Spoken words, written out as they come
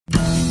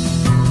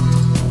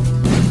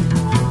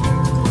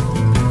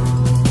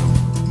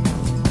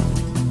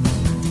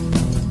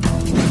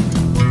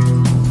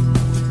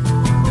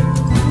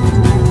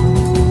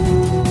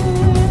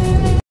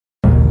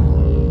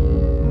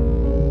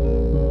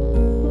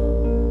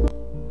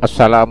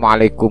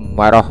Assalamualaikum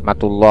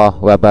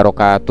warahmatullahi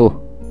wabarakatuh.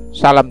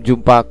 Salam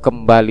jumpa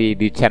kembali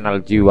di channel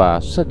Jiwa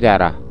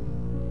Sejarah.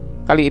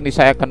 Kali ini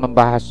saya akan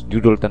membahas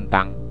judul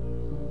tentang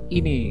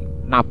Ini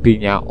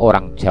Nabinya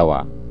Orang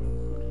Jawa.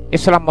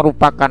 Islam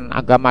merupakan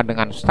agama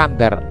dengan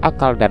standar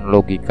akal dan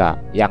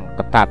logika yang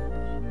ketat.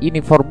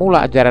 Ini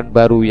formula ajaran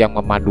baru yang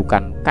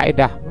memadukan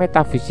kaedah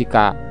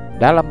metafisika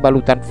dalam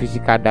balutan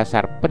fisika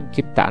dasar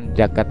penciptaan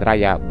jagat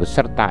raya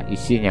beserta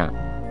isinya.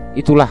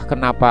 Itulah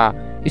kenapa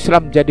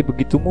Islam jadi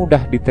begitu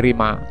mudah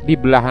diterima di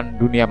belahan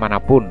dunia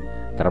manapun,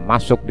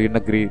 termasuk di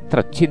negeri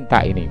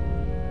tercinta ini.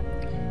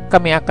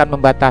 Kami akan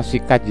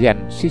membatasi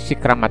kajian sisi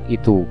keramat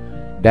itu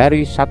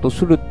dari satu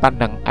sudut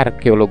pandang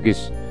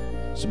arkeologis,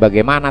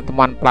 sebagaimana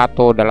temuan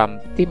Plato dalam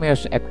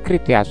Timaeus et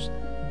Critias,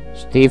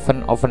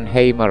 Stephen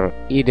Oppenheimer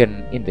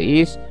Eden in the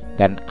East,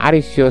 dan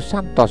Arisio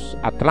Santos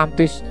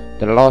Atlantis,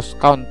 The Lost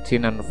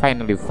Continent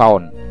Finally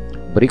Found.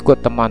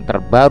 Berikut temuan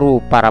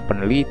terbaru para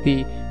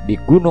peneliti di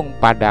Gunung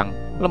Padang,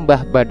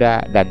 Lembah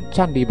Bada, dan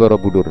Candi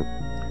Borobudur.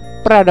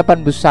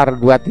 Peradaban besar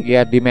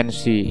 2-3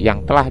 dimensi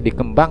yang telah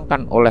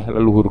dikembangkan oleh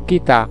leluhur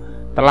kita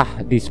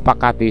telah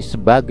disepakati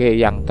sebagai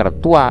yang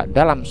tertua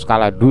dalam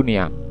skala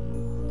dunia.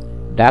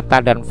 Data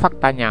dan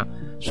faktanya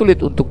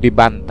sulit untuk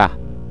dibantah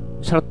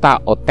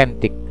serta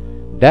otentik.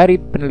 Dari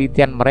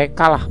penelitian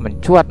mereka lah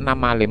mencuat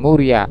nama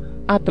Lemuria,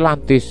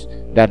 Atlantis,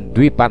 dan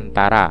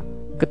Dwipantara.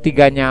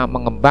 Ketiganya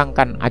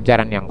mengembangkan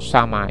ajaran yang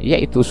sama,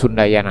 yaitu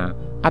Sundayana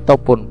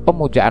ataupun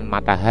pemujaan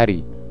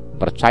matahari.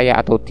 Percaya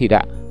atau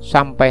tidak,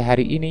 sampai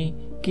hari ini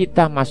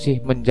kita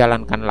masih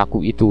menjalankan laku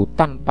itu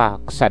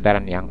tanpa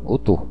kesadaran yang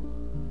utuh.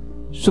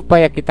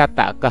 Supaya kita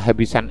tak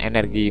kehabisan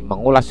energi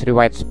mengulas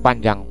riwayat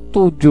sepanjang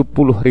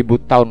 70.000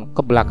 tahun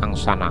ke belakang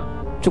sana,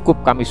 cukup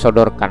kami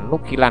sodorkan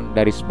nukilan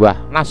dari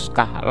sebuah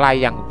naskah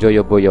Layang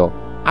Joyoboyo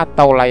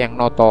atau Layang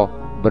Noto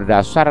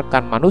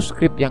berdasarkan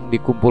manuskrip yang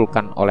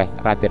dikumpulkan oleh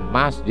Raden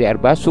Mas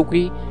J.R.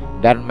 Basuki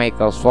dan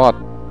Michael Swart,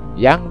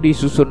 yang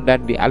disusun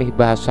dan dialih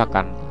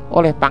bahasakan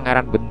oleh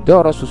Pangeran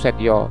Bendoro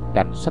Susetyo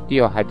dan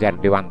Setyo Hajar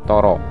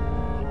Dewantoro.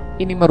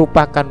 Ini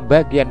merupakan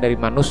bagian dari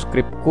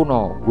manuskrip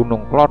kuno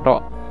Gunung Klothok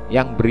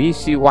yang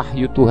berisi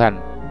wahyu Tuhan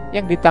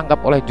yang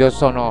ditangkap oleh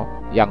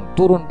Josono yang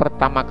turun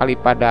pertama kali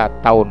pada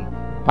tahun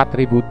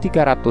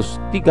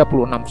 4336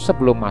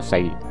 sebelum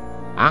Masehi.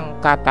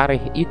 Angka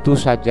tarikh itu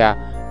saja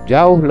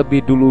jauh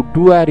lebih dulu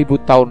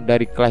 2000 tahun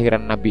dari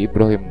kelahiran Nabi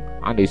Ibrahim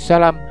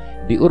alaihissalam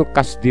di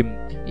Ur-Kasdim,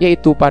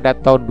 yaitu pada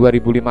tahun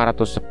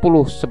 2510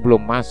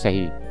 sebelum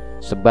Masehi.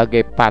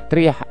 Sebagai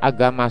patriarh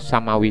agama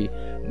Samawi,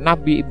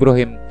 Nabi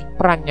Ibrahim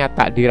perannya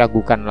tak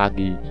diragukan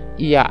lagi.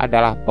 Ia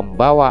adalah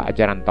pembawa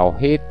ajaran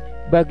tauhid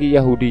bagi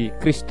Yahudi,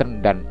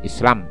 Kristen, dan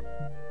Islam.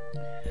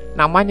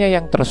 Namanya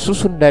yang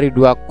tersusun dari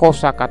dua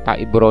kosakata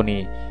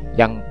Ibrani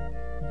yang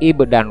Ib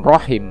dan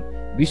Rohim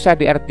bisa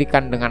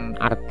diartikan dengan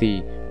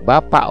arti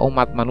Bapak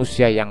umat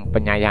manusia yang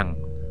penyayang.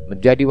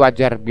 Menjadi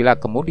wajar bila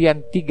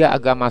kemudian tiga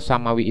agama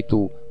Samawi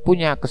itu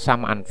punya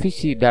kesamaan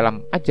visi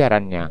dalam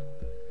ajarannya.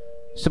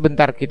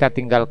 Sebentar kita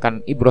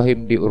tinggalkan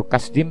Ibrahim di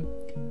Ur-Kasdim,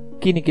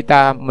 kini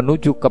kita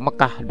menuju ke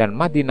Mekah dan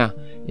Madinah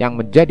yang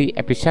menjadi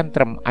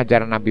epicentrum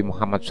ajaran Nabi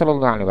Muhammad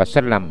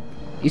SAW.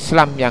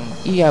 Islam yang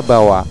ia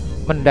bawa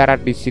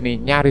mendarat di sini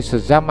nyaris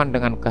sezaman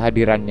dengan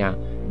kehadirannya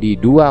di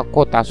dua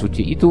kota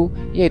suci itu,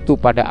 yaitu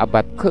pada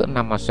abad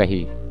ke-6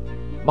 Masehi.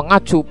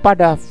 Mengacu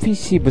pada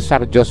visi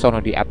besar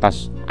Josono di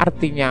atas,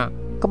 artinya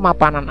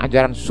kemapanan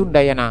ajaran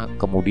Sundayana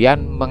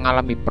kemudian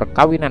mengalami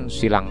perkawinan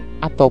silang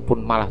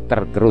ataupun malah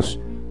tergerus.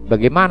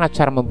 Bagaimana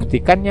cara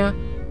membuktikannya?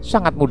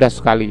 Sangat mudah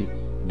sekali,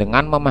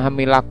 dengan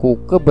memahami laku,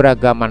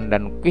 keberagaman,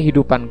 dan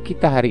kehidupan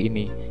kita hari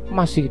ini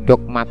masih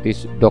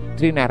dogmatis,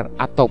 doktriner,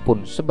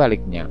 ataupun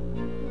sebaliknya.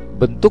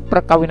 Bentuk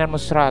perkawinan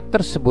mesra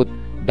tersebut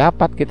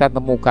dapat kita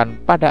temukan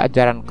pada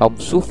ajaran kaum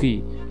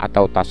sufi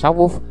atau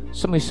tasawuf,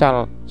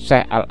 semisal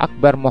Syekh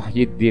Al-Akbar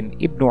Muhyiddin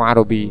Ibnu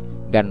Arabi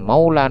dan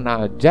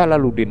Maulana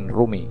Jalaluddin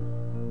Rumi.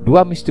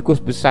 Dua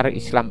mistikus besar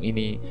Islam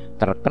ini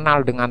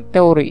terkenal dengan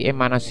teori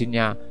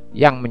emanasinya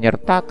yang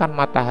menyertakan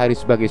matahari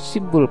sebagai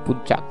simbol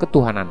puncak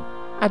ketuhanan.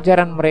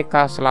 Ajaran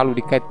mereka selalu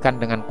dikaitkan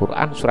dengan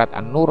Quran surat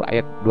An-Nur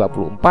ayat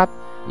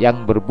 24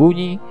 yang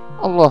berbunyi,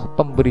 Allah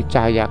pemberi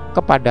cahaya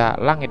kepada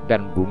langit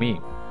dan bumi.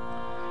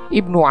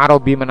 Ibnu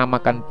Arabi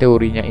menamakan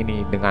teorinya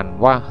ini dengan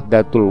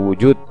Wahdatul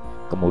Wujud.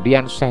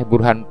 Kemudian Syekh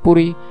Burhan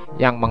Puri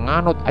yang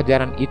menganut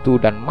ajaran itu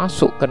dan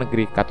masuk ke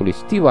negeri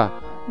Katulistiwa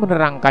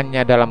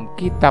menerangkannya dalam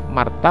kitab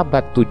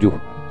Martabat 7,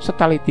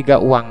 Setali 3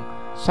 Uang,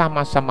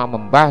 sama-sama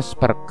membahas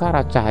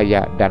perkara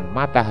cahaya dan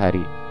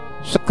matahari.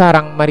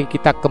 Sekarang mari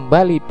kita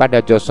kembali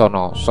pada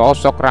Josono,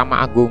 sosok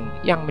Rama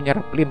Agung yang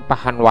menyerap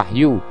limpahan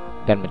wahyu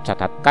dan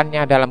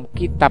mencatatkannya dalam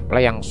kitab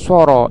Layang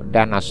Soro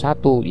Dana 1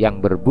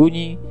 yang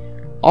berbunyi,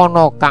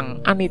 Ono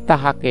kang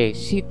anitahake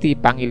siti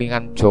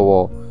pangilingan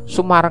Jawa,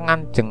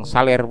 sumarengan jeng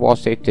salir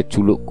wose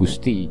jejuluk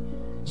Gusti.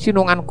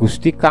 Sinungan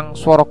Gusti kang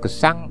swara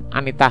gesang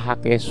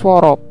anitahake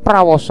swara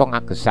prawoso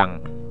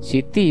ngagesang,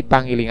 siti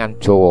pangilingan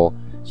Jawa.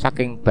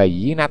 Saking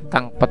bayinat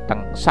kang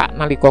peteng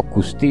saknalika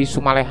Gusti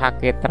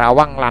sumalehake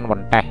trawang lan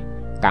wenteh,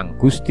 kang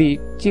Gusti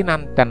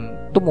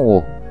cinanten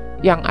Tumuwuh,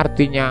 yang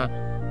artinya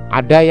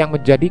ada yang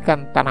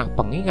menjadikan tanah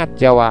pengingat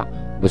Jawa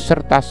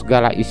beserta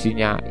segala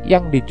isinya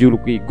yang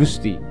dijuluki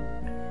Gusti.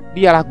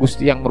 Dialah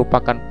Gusti yang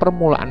merupakan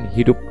permulaan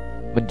hidup,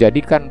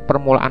 menjadikan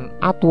permulaan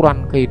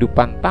aturan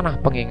kehidupan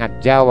tanah pengingat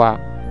Jawa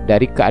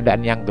dari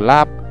keadaan yang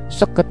gelap.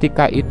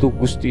 Seketika itu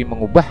Gusti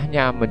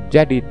mengubahnya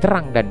menjadi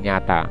terang dan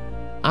nyata.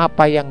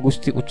 Apa yang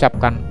Gusti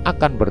ucapkan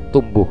akan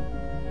bertumbuh.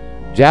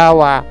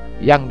 Jawa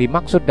yang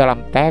dimaksud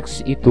dalam teks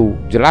itu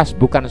jelas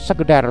bukan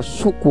sekedar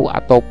suku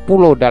atau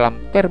pulau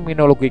dalam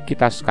terminologi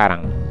kita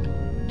sekarang.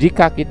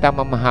 Jika kita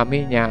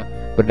memahaminya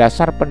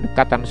berdasar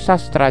pendekatan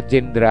sastra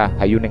Jendra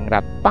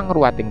Hayuningrat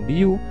Pangruating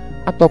Diu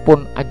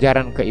ataupun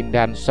ajaran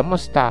keindahan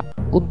semesta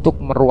untuk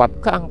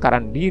meruat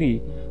keangkaran diri,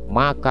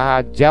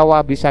 maka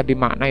Jawa bisa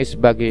dimaknai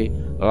sebagai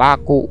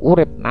laku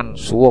urip nan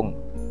suwung,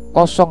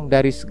 kosong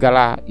dari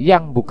segala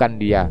yang bukan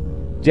dia.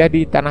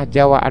 Jadi tanah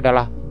Jawa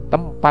adalah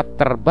tempat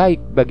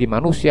terbaik bagi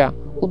manusia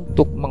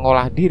untuk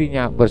mengolah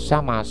dirinya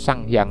bersama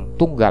Sang Hyang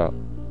Tunggal.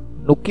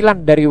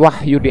 Nukilan dari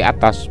wahyu di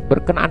atas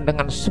berkenaan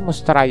dengan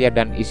semesta raya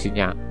dan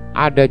isinya,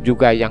 ada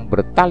juga yang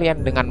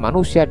bertalian dengan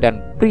manusia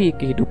dan pri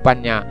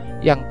kehidupannya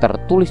yang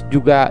tertulis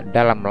juga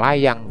dalam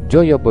layang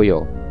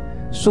Joyoboyo.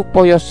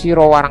 Supaya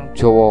sira warang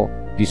Jawa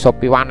bisa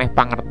piwaneh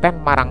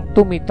pangerten marang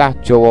tumitah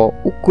Jawa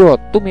uga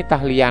tumitah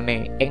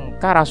liyane ing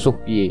karasuh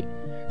piye,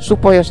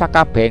 supaya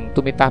sakabehing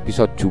tumitah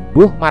bisa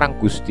jumbuh marang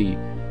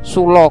Gusti.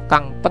 Sula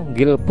kang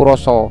tenggil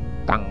purasa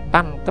kang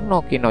tan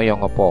kena kinaya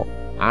ngapa,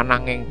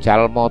 ananging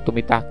jalma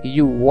tumitah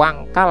kiyu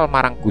wangkal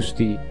marang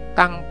Gusti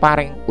kang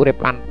paring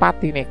urip lan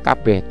patine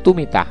kabeh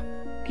tumitah.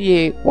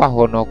 Kiye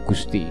wahono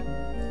Gusti,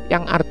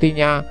 yang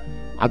artinya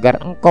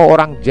agar engkau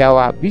orang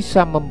Jawa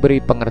bisa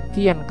memberi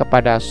pengertian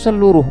kepada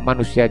seluruh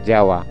manusia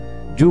Jawa,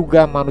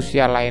 juga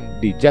manusia lain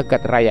di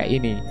jagat raya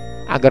ini,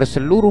 agar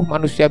seluruh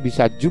manusia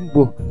bisa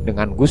jumbuh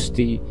dengan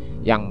Gusti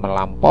yang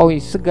melampaui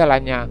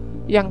segalanya,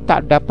 yang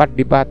tak dapat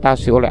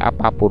dibatasi oleh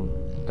apapun.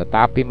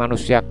 Tetapi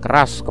manusia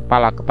keras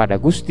kepala kepada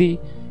Gusti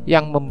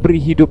yang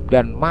memberi hidup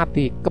dan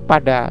mati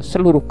kepada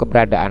seluruh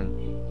keberadaan.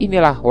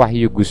 Inilah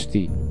wahyu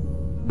Gusti.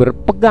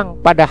 Berpegang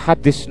pada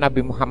hadis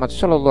Nabi Muhammad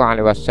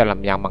SAW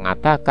yang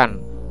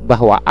mengatakan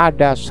bahwa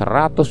ada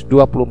 124.000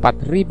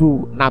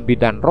 nabi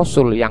dan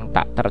rasul yang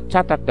tak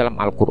tercatat dalam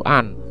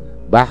Al-Quran.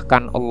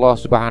 Bahkan Allah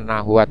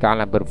Subhanahu wa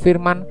Ta'ala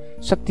berfirman,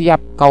 setiap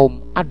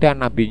kaum ada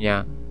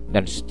nabinya,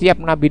 dan setiap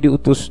nabi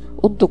diutus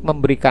untuk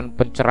memberikan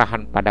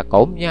pencerahan pada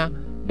kaumnya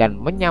dan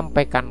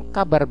menyampaikan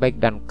kabar baik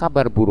dan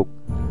kabar buruk.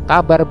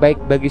 Kabar baik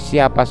bagi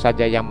siapa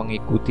saja yang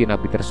mengikuti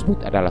nabi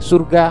tersebut adalah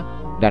surga,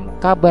 dan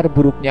kabar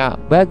buruknya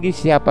bagi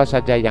siapa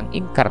saja yang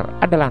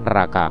ingkar adalah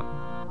neraka.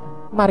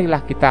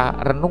 Marilah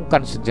kita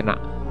renungkan sejenak.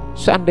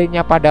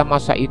 Seandainya pada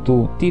masa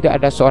itu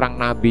tidak ada seorang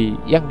nabi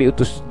yang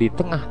diutus di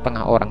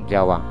tengah-tengah orang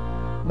Jawa,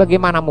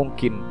 bagaimana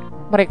mungkin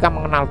mereka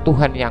mengenal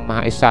Tuhan yang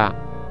Maha Esa,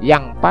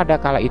 yang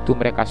pada kala itu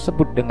mereka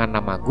sebut dengan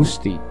nama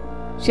Gusti?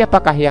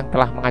 Siapakah yang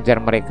telah mengajar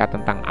mereka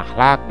tentang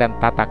akhlak dan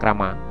tata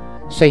krama,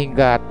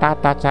 sehingga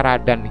tata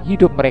cara dan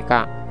hidup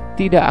mereka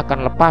tidak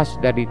akan lepas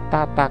dari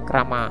tata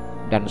krama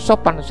dan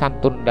sopan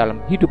santun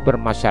dalam hidup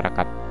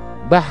bermasyarakat?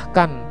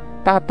 Bahkan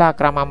tata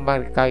krama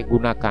mereka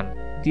gunakan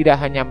tidak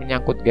hanya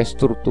menyangkut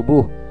gestur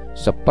tubuh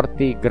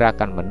seperti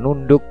gerakan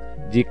menunduk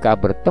jika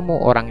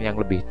bertemu orang yang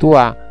lebih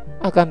tua,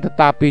 akan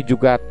tetapi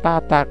juga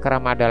tata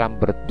krama dalam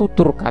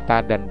bertutur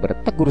kata dan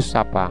bertegur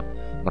sapa.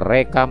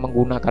 Mereka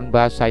menggunakan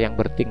bahasa yang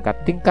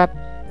bertingkat-tingkat,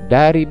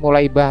 dari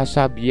mulai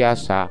bahasa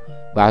biasa,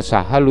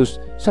 bahasa halus,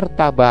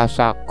 serta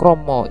bahasa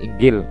kromo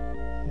inggil.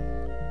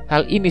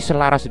 Hal ini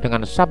selaras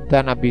dengan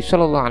sabda Nabi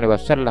SAW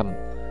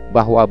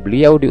bahwa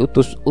beliau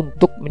diutus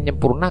untuk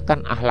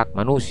menyempurnakan akhlak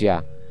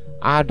manusia.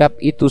 Adab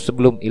itu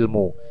sebelum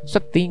ilmu.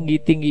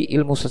 Setinggi-tinggi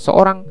ilmu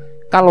seseorang,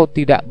 kalau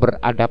tidak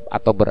beradab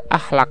atau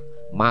berakhlak,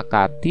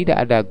 maka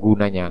tidak ada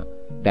gunanya.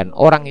 Dan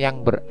orang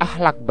yang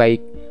berakhlak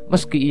baik,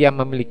 meski ia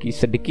memiliki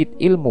sedikit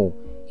ilmu,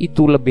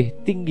 itu lebih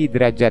tinggi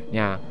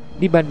derajatnya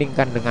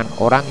dibandingkan dengan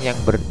orang yang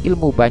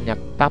berilmu banyak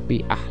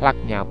tapi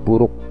akhlaknya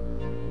buruk.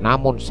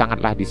 Namun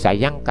sangatlah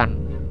disayangkan,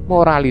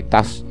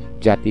 moralitas,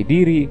 jati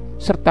diri,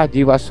 serta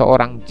jiwa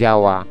seorang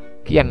Jawa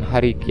kian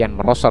hari kian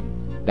merosot,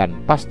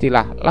 dan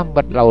pastilah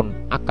lambat laun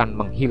akan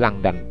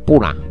menghilang dan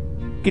punah.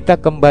 Kita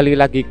kembali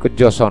lagi ke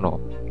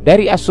Josono.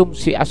 Dari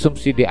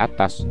asumsi-asumsi di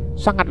atas,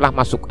 sangatlah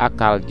masuk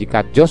akal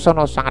jika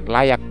Josono sangat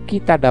layak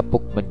kita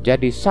dapuk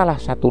menjadi salah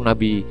satu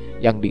nabi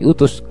yang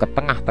diutus ke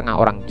tengah-tengah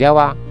orang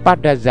Jawa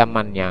pada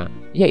zamannya,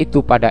 yaitu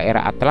pada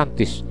era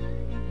Atlantis.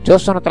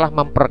 Josono telah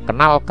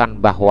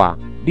memperkenalkan bahwa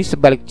di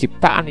sebalik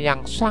ciptaan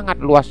yang sangat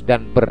luas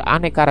dan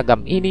beraneka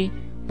ragam ini,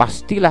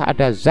 pastilah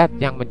ada zat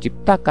yang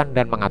menciptakan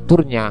dan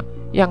mengaturnya,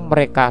 yang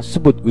mereka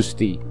sebut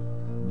Gusti.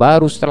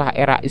 Baru setelah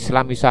era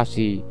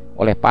Islamisasi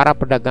oleh para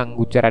pedagang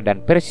Gujarat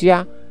dan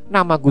Persia,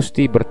 nama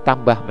Gusti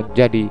bertambah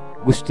menjadi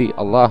Gusti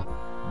Allah.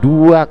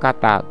 Dua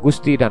kata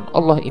Gusti dan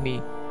Allah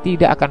ini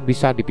tidak akan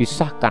bisa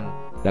dipisahkan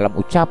dalam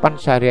ucapan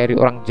sehari-hari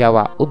orang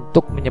Jawa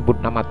untuk menyebut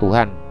nama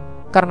Tuhan,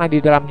 karena di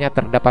dalamnya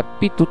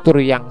terdapat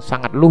pitutur yang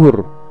sangat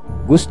luhur.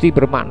 Gusti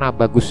bermakna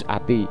bagus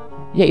hati,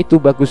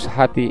 yaitu bagus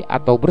hati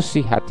atau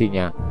bersih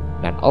hatinya.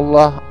 Dan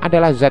Allah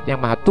adalah zat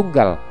yang maha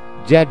tunggal.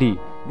 Jadi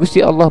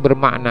Gusti Allah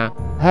bermakna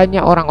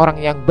hanya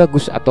orang-orang yang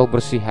bagus atau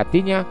bersih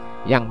hatinya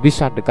yang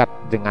bisa dekat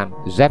dengan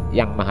zat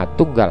yang maha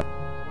tunggal.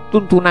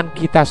 Tuntunan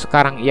kita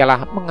sekarang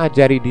ialah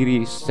mengajari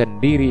diri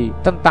sendiri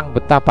tentang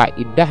betapa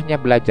indahnya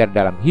belajar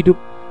dalam hidup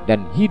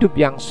dan hidup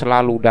yang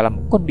selalu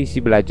dalam kondisi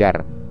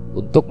belajar.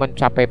 Untuk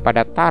mencapai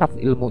pada taraf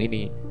ilmu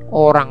ini,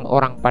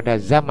 orang-orang pada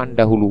zaman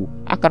dahulu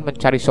akan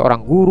mencari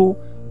seorang guru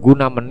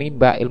guna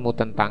menimba ilmu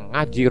tentang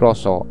ngaji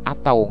roso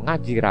atau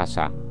ngaji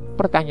rasa.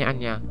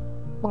 Pertanyaannya,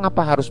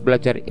 mengapa harus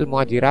belajar ilmu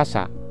ngaji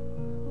rasa?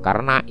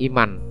 Karena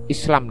iman,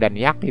 Islam, dan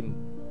yakin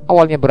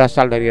awalnya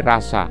berasal dari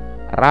rasa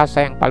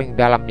yang paling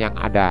dalam yang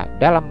ada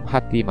dalam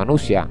hati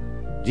manusia.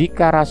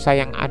 Jika rasa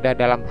yang ada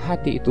dalam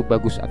hati itu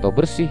bagus atau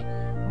bersih,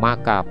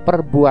 maka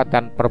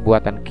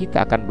perbuatan-perbuatan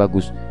kita akan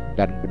bagus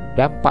dan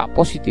berdampak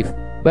positif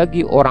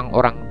bagi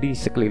orang-orang di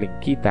sekeliling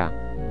kita.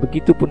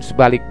 Begitupun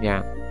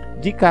sebaliknya,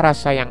 jika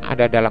rasa yang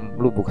ada dalam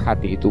lubuk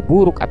hati itu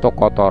buruk atau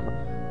kotor,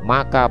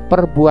 maka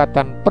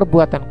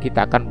perbuatan-perbuatan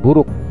kita akan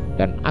buruk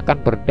dan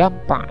akan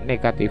berdampak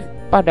negatif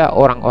pada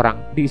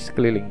orang-orang di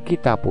sekeliling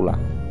kita pula.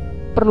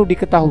 Perlu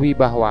diketahui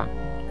bahwa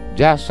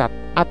jasad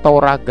atau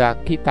raga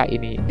kita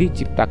ini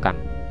diciptakan,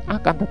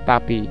 akan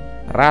tetapi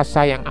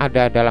rasa yang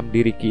ada dalam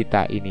diri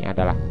kita ini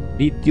adalah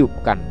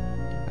ditiupkan.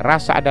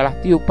 Rasa adalah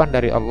tiupan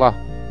dari Allah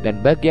dan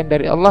bagian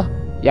dari Allah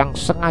yang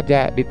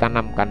sengaja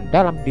ditanamkan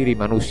dalam diri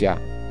manusia.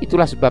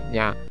 Itulah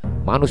sebabnya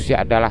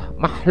manusia adalah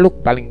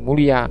makhluk paling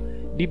mulia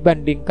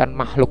dibandingkan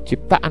makhluk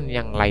ciptaan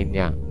yang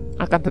lainnya.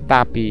 Akan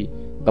tetapi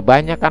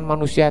kebanyakan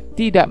manusia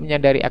tidak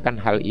menyadari akan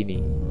hal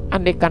ini.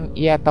 Andaikan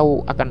ia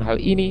tahu akan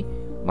hal ini,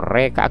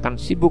 mereka akan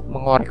sibuk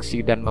mengoreksi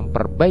dan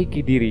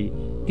memperbaiki diri.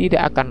 Tidak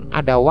akan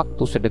ada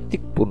waktu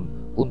sedetik pun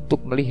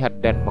untuk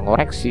melihat dan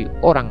mengoreksi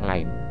orang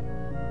lain.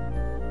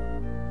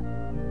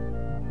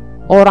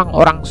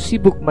 Orang-orang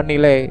sibuk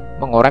menilai,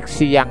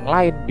 mengoreksi yang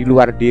lain di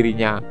luar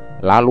dirinya,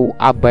 lalu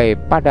abai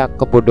pada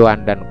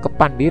kebodohan dan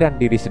kepandiran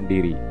diri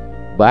sendiri.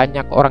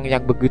 Banyak orang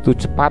yang begitu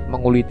cepat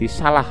menguliti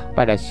salah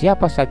pada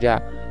siapa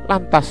saja,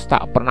 lantas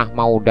tak pernah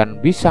mau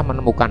dan bisa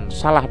menemukan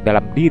salah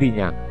dalam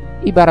dirinya.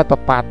 Ibarat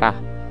pepatah,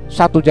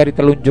 satu jari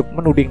telunjuk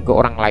menuding ke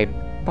orang lain,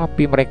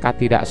 tapi mereka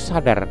tidak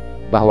sadar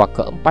bahwa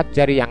keempat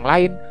jari yang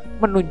lain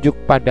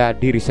menunjuk pada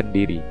diri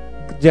sendiri.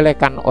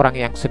 Kejelekan orang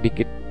yang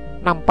sedikit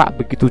nampak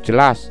begitu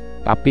jelas,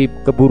 tapi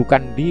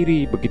keburukan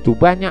diri begitu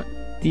banyak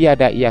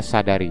tiada ia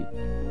sadari.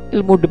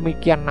 Ilmu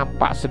demikian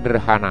nampak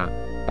sederhana,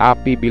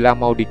 tapi bila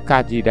mau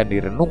dikaji dan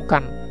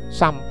direnungkan,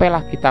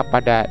 sampailah kita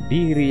pada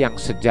diri yang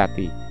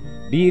sejati.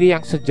 Diri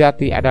yang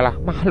sejati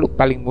adalah makhluk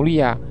paling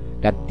mulia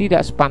dan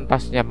tidak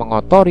sepantasnya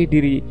mengotori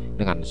diri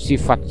dengan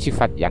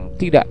sifat-sifat yang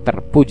tidak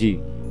terpuji,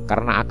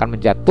 karena akan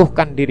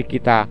menjatuhkan diri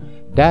kita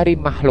dari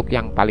makhluk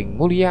yang paling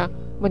mulia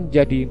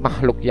menjadi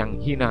makhluk yang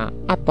hina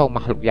atau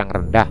makhluk yang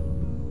rendah.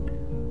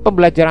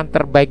 Pembelajaran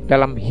terbaik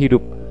dalam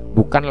hidup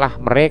bukanlah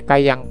mereka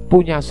yang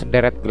punya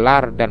sederet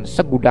gelar dan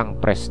segudang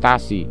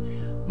prestasi,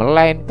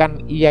 melainkan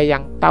ia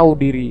yang tahu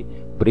diri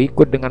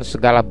berikut dengan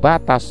segala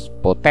batas,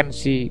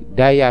 potensi,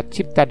 daya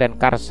cipta dan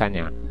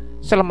karsanya.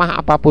 Selemah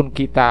apapun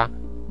kita,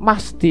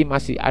 pasti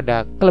masih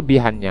ada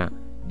kelebihannya.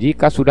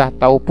 Jika sudah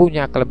tahu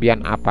punya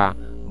kelebihan apa,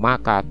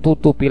 maka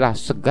tutupilah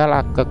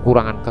segala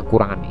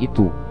kekurangan-kekurangan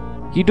itu.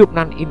 Hidup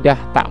nan indah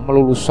tak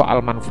melulu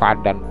soal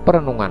manfaat dan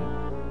perenungan,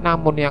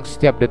 namun yang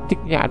setiap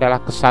detiknya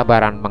adalah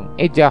kesabaran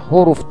mengeja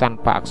huruf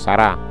tanpa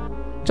aksara.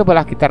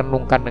 Cobalah kita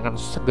renungkan dengan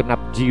segenap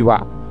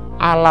jiwa.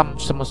 Alam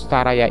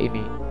semesta raya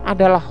ini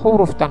adalah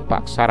huruf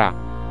tanpa aksara,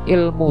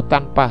 ilmu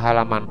tanpa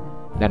halaman,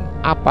 dan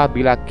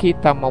apabila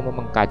kita mau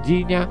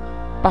mengkajinya,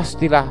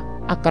 pastilah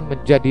akan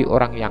menjadi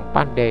orang yang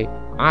pandai,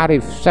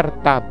 arif,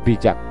 serta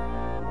bijak.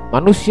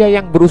 Manusia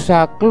yang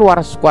berusaha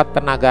keluar sekuat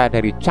tenaga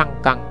dari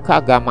cangkang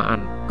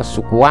keagamaan,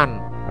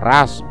 kesukuan,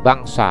 ras,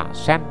 bangsa,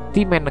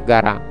 sentimen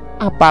negara,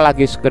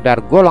 apalagi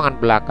sekedar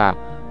golongan belaka,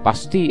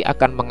 pasti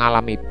akan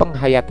mengalami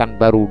penghayatan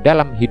baru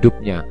dalam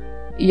hidupnya.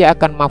 Ia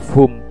akan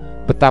mafhum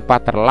betapa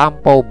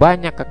terlampau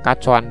banyak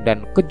kekacauan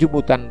dan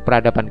kejubutan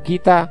peradaban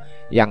kita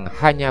yang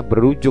hanya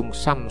berujung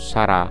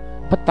samsara,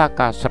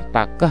 petaka,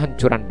 serta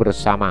kehancuran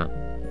bersama.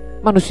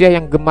 Manusia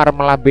yang gemar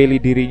melabeli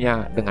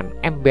dirinya dengan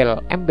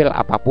embel-embel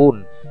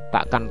apapun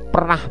takkan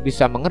pernah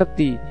bisa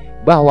mengerti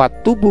bahwa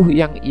tubuh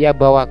yang ia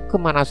bawa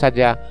kemana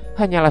saja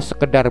hanyalah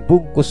sekedar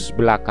bungkus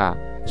belaka.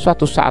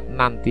 Suatu saat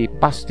nanti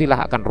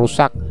pastilah akan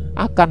rusak,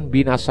 akan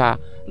binasa,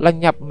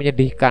 lenyap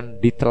menyedihkan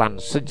ditelan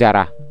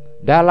sejarah.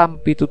 Dalam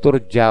pitutur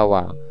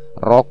Jawa,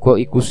 rogo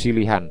iku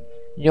silihan,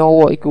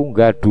 nyowo iku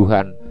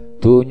gaduhan,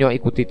 dunyo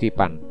iku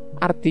titipan.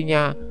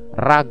 Artinya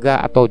raga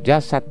atau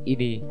jasad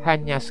ini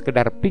hanya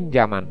sekedar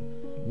pinjaman,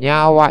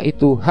 nyawa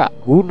itu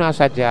hak guna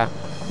saja,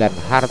 dan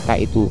harta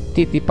itu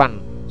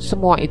titipan.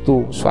 Semua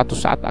itu suatu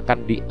saat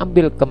akan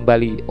diambil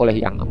kembali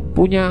oleh yang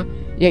empunya,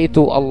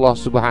 yaitu Allah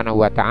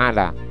Subhanahu wa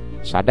Ta'ala.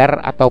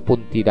 Sadar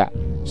ataupun tidak,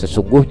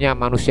 sesungguhnya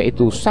manusia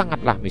itu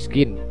sangatlah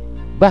miskin.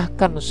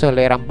 Bahkan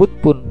sehelai rambut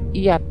pun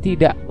ia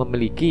tidak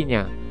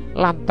memilikinya.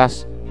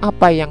 Lantas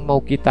Apa yang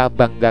mau kita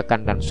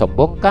banggakan dan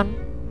sombongkan?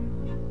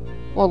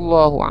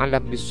 Wallahu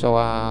a'lam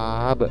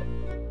bishawab.